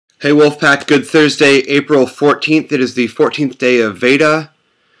Hey Wolfpack, good Thursday, April 14th. It is the 14th day of Veda.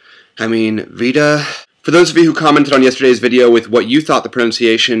 Veda. For those of you who commented on yesterday's video with what you thought the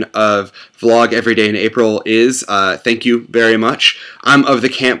pronunciation of vlog every day in April is, thank you very much. I'm of the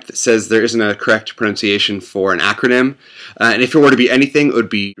camp that says there isn't a correct pronunciation for an acronym. And if it were to be anything, it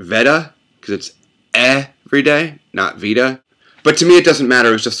would be Veda, because it's every day, not Veda. But to me it doesn't matter,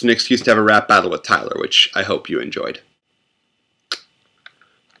 it was just an excuse to have a rap battle with Tyler, which I hope you enjoyed.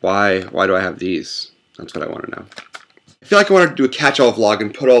 Why do I have these? That's what I want to know. I feel like I wanted to do a catch-all vlog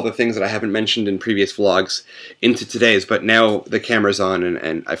and put all the things that I haven't mentioned in previous vlogs into today's, but now the camera's on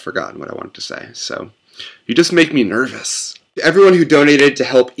and I've forgotten what I wanted to say. So, you just make me nervous. Everyone who donated to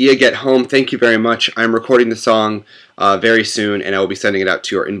help Ia get home, thank you very much. I'm recording the song very soon and I will be sending it out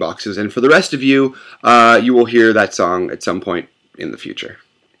to your inboxes. And for the rest of you, you will hear that song at some point in the future.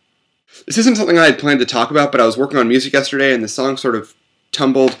 This isn't something I had planned to talk about, but I was working on music yesterday and the song sort of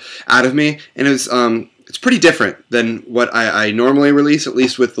tumbled out of me, and it was it's pretty different than what I normally release, at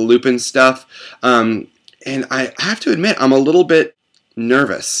least with the Lupin stuff, and I have to admit I'm a little bit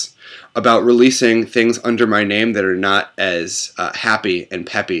nervous about releasing things under my name that are not as happy and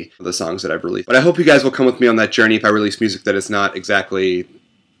peppy as the songs that I've released. But I hope you guys will come with me on that journey if I release music that is not exactly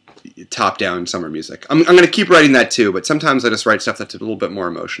top-down summer music. I'm going to keep writing that too, but sometimes I just write stuff that's a little bit more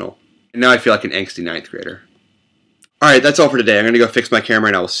emotional. And now I feel like an angsty 9th grader. Alright, that's all for today. I'm going to go fix my camera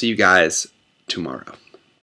and I will see you guys tomorrow.